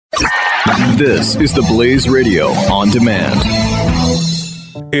This is the Blaze Radio on demand.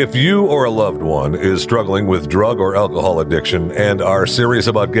 If you or a loved one is struggling with drug or alcohol addiction and are serious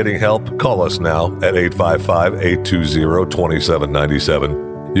about getting help, call us now at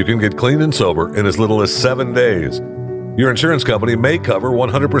 855-820-2797. You can get clean and sober in as little as 7 days. Your insurance company may cover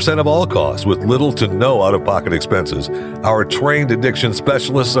 100% of all costs with little to no out-of-pocket expenses. Our trained addiction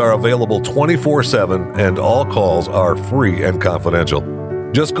specialists are available 24/7 and all calls are free and confidential.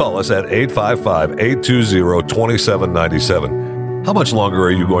 Just call us at 855-820-2797. How much longer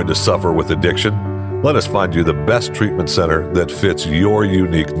are you going to suffer with addiction? Let us find you the best treatment center that fits your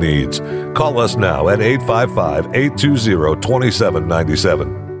unique needs. Call us now at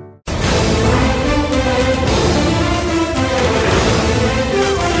 855-820-2797.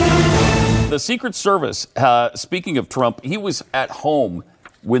 The Secret Service, speaking of Trump, he was at home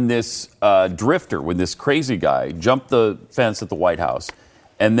when this drifter, when this crazy guy jumped the fence at the White House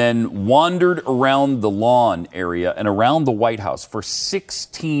and then wandered around the lawn area and around the White House for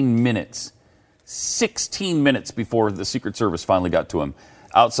 16 minutes. 16 minutes before the Secret Service finally got to him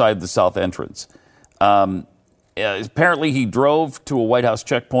outside the South entrance. Apparently, he drove to a White House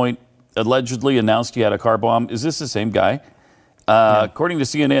checkpoint, allegedly announced he had a car bomb. Is this the same guy? According to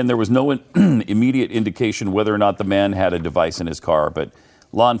CNN, there was no immediate indication whether or not the man had a device in his car, but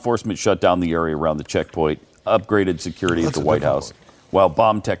law enforcement shut down the area around the checkpoint, upgraded security at the White House, while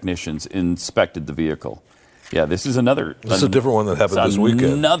bomb technicians inspected the vehicle. Yeah, this is another... This is a different one that happened this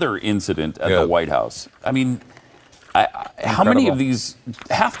weekend. Another incident at the White House. I mean, how many of these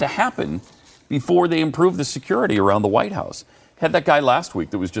have to happen before they improve the security around the White House? Had that guy last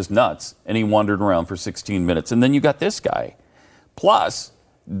week that was just nuts, and he wandered around for 16 minutes, and then you got this guy. Plus,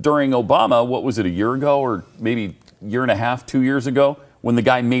 during Obama, what was it, a year ago or maybe a year and a half, 2 years ago, when the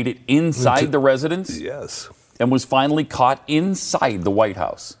guy made it inside the residence? Yes. And was finally caught inside the White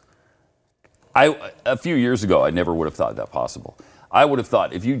House. A few years ago, I never would have thought that possible. I would have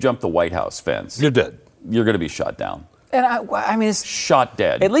thought if you jump the White House fence, you're dead. You're going to be shot down. And I mean, it's shot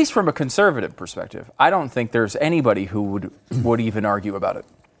dead. At least from a conservative perspective, I don't think there's anybody who would even argue about it.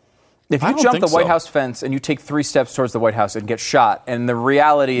 If you jump the White House fence and you take 3 steps towards the White House and get shot, and the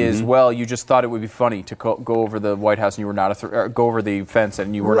reality is, well, you just thought it would be funny to go over the White House and you were not go over the fence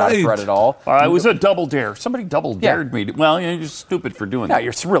and you were not a threat at all. It was a double dare. Somebody double dared me. Well, you're just stupid for doing that. No,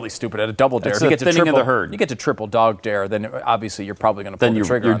 you're really stupid at a double dare. It's the thinning of the herd. You get to triple dog dare, then obviously you're probably going to pull the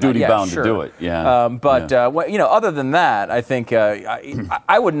trigger. You're duty bound to do it. Yeah. Other than that, I think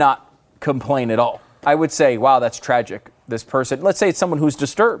I would not complain at all. I would say, wow, that's tragic. This person, let's say it's someone who's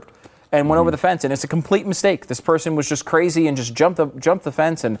disturbed and went over the fence, and it's a complete mistake. This person was just crazy and just jumped the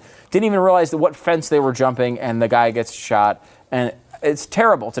fence and didn't even realize what fence they were jumping, and the guy gets shot. And it's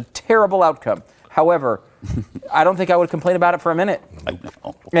terrible. It's a terrible outcome. However, I don't think I would complain about it for a minute. I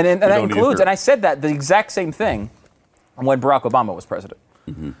know. And that includes, and I said that the exact same thing when Barack Obama was president.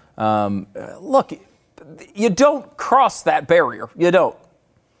 Look, you don't cross that barrier. You don't.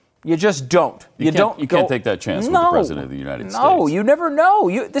 You just don't. You can't take that chance with the president of the United States. No, you never know.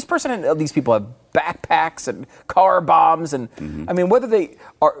 This person, these people have backpacks and car bombs, and I mean, whether they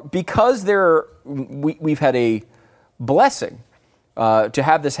are because we've had a blessing to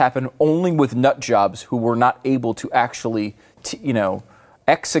have this happen only with nut jobs who were not able to actually,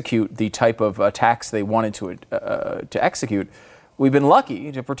 execute the type of attacks they wanted to execute. We've been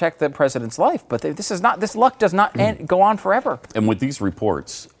lucky to protect the president's life, but this luck does not go on forever. And with these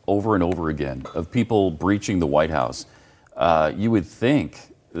reports over and over again of people breaching the White House, you would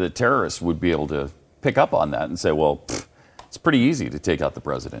think the terrorists would be able to pick up on that and say, well, it's pretty easy to take out the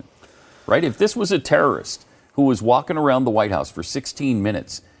president, right? If this was a terrorist who was walking around the White House for 16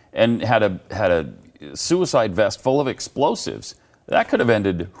 minutes and had a suicide vest full of explosives, that could have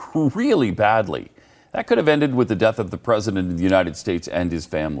ended really badly. That could have ended with the death of the president of the United States and his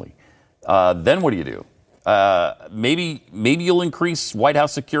family. Then what do you do? Maybe you'll increase White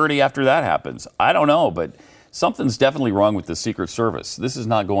House security after that happens. I don't know, but something's definitely wrong with the Secret Service. This is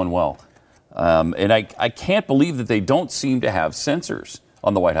not going well. And I can't believe that they don't seem to have sensors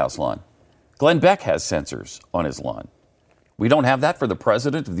on the White House lawn. Glenn Beck has sensors on his lawn. We don't have that for the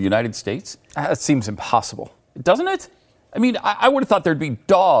president of the United States? That seems impossible. Doesn't it? I mean, I would have thought there'd be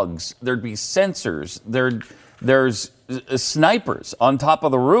dogs, there'd be sensors, there's snipers on top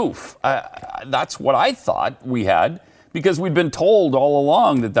of the roof. That's what I thought we had because we'd been told all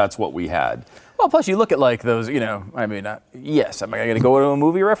along that that's what we had. Well, plus you look at like those, yes, am I going to go to a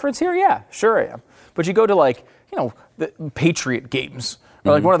movie reference here? Yeah, sure I am. But you go to the Patriot games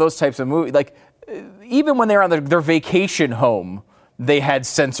or like one of those types of movies, like even when they're on their vacation home, they had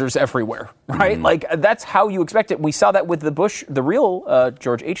sensors everywhere, right? Like, that's how you expect it. We saw that with the real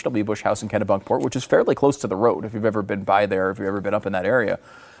George H.W. Bush house in Kennebunkport, which is fairly close to the road, if you've ever been by there, if you've ever been up in that area.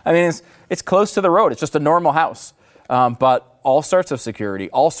 I mean, it's close to the road. It's just a normal house. But all sorts of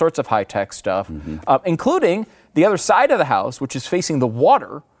security, all sorts of high-tech stuff, including the other side of the house, which is facing the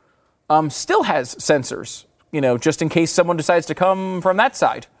water, still has sensors, just in case someone decides to come from that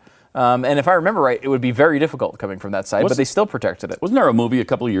side. And if I remember right, it would be very difficult coming from that side, but they still protected it. Wasn't there a movie a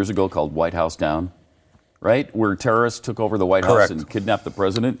couple of years ago called White House Down, right? Where terrorists took over the White House and kidnapped the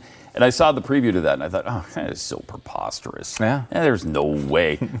president? And I saw the preview to that, and I thought, oh, that is so preposterous. Yeah. There's no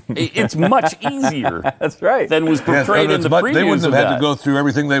way. It's much easier. That's right. Than was portrayed in the previews. They wouldn't have had that. to go through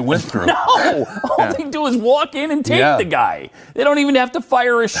everything they went through. No! All they do is walk in and take the guy. They don't even have to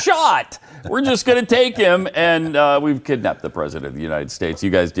fire a shot. We're just going to take him, and we've kidnapped the president of the United States. You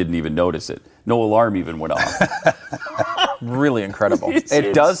guys didn't even notice it. No alarm even went off. Really incredible.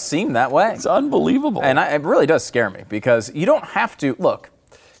 It does seem that way. It's unbelievable. And it really does scare me, because you don't have to, look,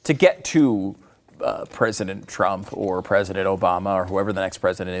 to get to President Trump or President Obama or whoever the next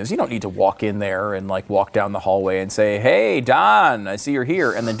president is, you don't need to walk in there and walk down the hallway and say, hey, Don, I see you're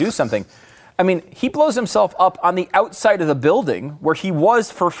here, and then do something. I mean, he blows himself up on the outside of the building where he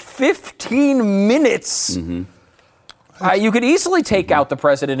was for 15 minutes. You could easily take out the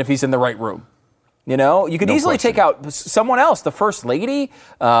president if he's in the right room. You could easily take out someone else, the first lady,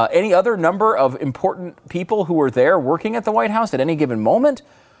 any other number of important people who were there working at the White House at any given moment.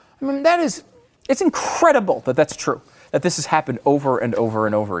 I mean, it's incredible that that's true, that this has happened over and over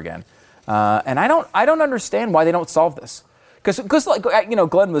and over again. And I don't understand why they don't solve this. Because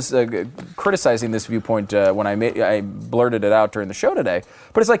Glenn was criticizing this viewpoint when I blurted it out during the show today.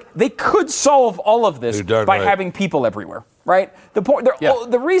 But it's like they could solve all of this by having people everywhere, right?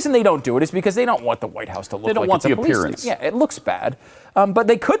 The reason they don't do it is because they don't want the White House to look like it's a police station. They don't want the appearance. Yeah, it looks bad. But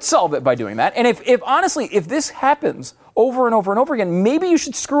they could solve it by doing that. And if honestly, if this happens over and over and over again, maybe you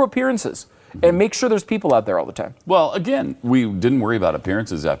should screw appearances and make sure there's people out there all the time. Well, again, we didn't worry about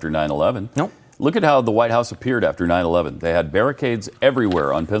appearances after 9/11. Nope. Look at how the White House appeared after 9/11. They had barricades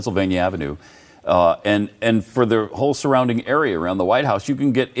everywhere on Pennsylvania Avenue. And for the whole surrounding area around the White House, you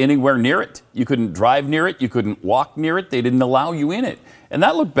can get anywhere near it. You couldn't drive near it. You couldn't walk near it. They didn't allow you in it. And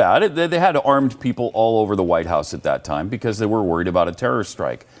that looked bad. They had armed people all over the White House at that time because they were worried about a terror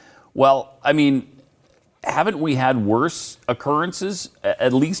strike. Well, I mean, haven't we had worse occurrences,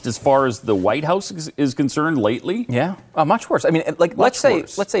 at least as far as the White House is concerned lately? Yeah, much worse. I mean, let's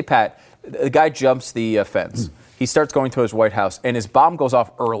say, Pat, the guy jumps the fence. He starts going to his White House, and his bomb goes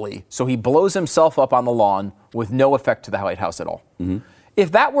off early, so he blows himself up on the lawn with no effect to the White House at all.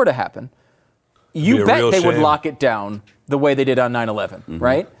 If that were to happen, you bet they would lock it down the way they did on 9/11,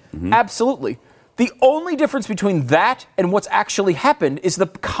 right? Absolutely. The only difference between that and what's actually happened is the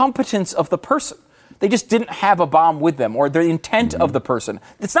competence of the person. They just didn't have a bomb with them, or the intent of the person.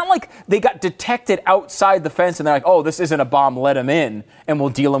 It's not like they got detected outside the fence and they're like, oh, this isn't a bomb, let him in, and we'll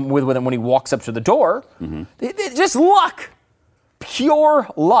deal with him when he walks up to the door. It's just luck. Pure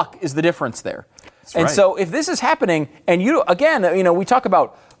luck is the difference there. So if this is happening, and we talk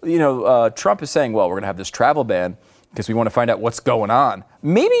about, Trump is saying, well, we're going to have this travel ban because we want to find out what's going on.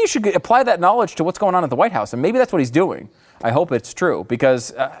 Maybe you should apply that knowledge to what's going on at the White House, and maybe that's what he's doing. I hope it's true,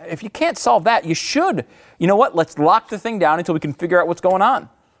 because if you can't solve that, you should. You know what? Let's lock the thing down until we can figure out what's going on.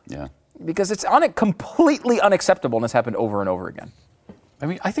 Yeah. Because it's completely unacceptable, and it's happened over and over again. I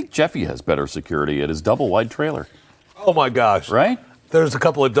mean, I think Jeffy has better security at his double-wide trailer. Oh, my gosh. Right? There's a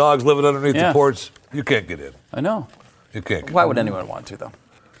couple of dogs living underneath the porch. You can't get in. I know. You can't get in. Why would anyone want to, though?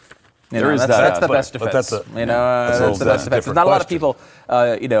 That's the best defense. That's the best defense. There's not a lot of people,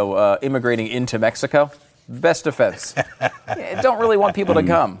 immigrating into Mexico. Best defense. Don't really want people to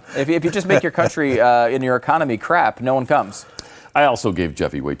come. If you just make your country and your economy crap, no one comes. I also gave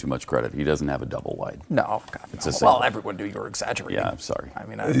Jeffy way too much credit. He doesn't have a double wide. No, God, it's no. A single. Well, everyone do. You're exaggerating. Yeah, I'm sorry. I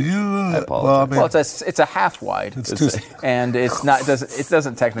mean, I apologize. Well, it's a half wide, and it's not. It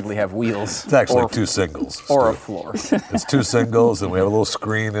doesn't technically have wheels. It's actually two singles or a floor. It's two singles, and we have a little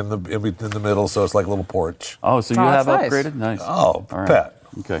screen in the middle, so it's like a little porch. Oh, so you have upgraded? Nice. Oh, all right. Pat.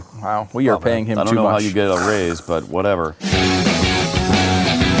 Okay. Wow, we are paying him too much. I don't know how you get a raise, but whatever.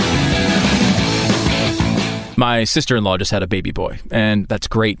 My sister-in-law just had a baby boy, and that's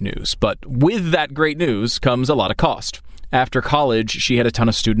great news. But with that great news comes a lot of cost. After college, she had a ton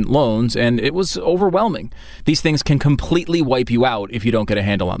of student loans, and it was overwhelming. These things can completely wipe you out if you don't get a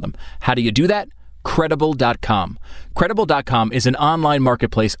handle on them. How do you do that? Credible.com. Credible.com is an online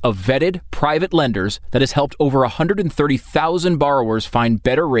marketplace of vetted private lenders that has helped over 130,000 borrowers find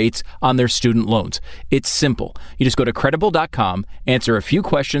better rates on their student loans. It's simple. You just go to Credible.com, answer a few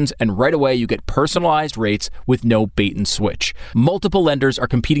questions, and right away you get personalized rates with no bait and switch. Multiple lenders are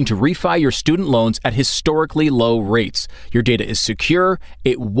competing to refi your student loans at historically low rates. Your data is secure,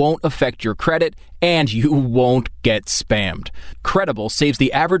 it won't affect your credit, and you won't get spammed. Credible saves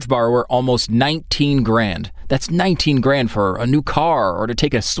the average borrower almost $19,000. That's $19,000 for a new car or to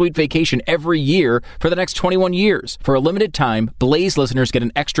take a sweet vacation every year for the next 21 years. For a limited time, Blaze listeners get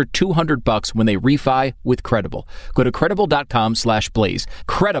an extra $200 when they refi with Credible. Go to Credible.com/Blaze.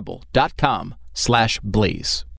 Credible.com/Blaze.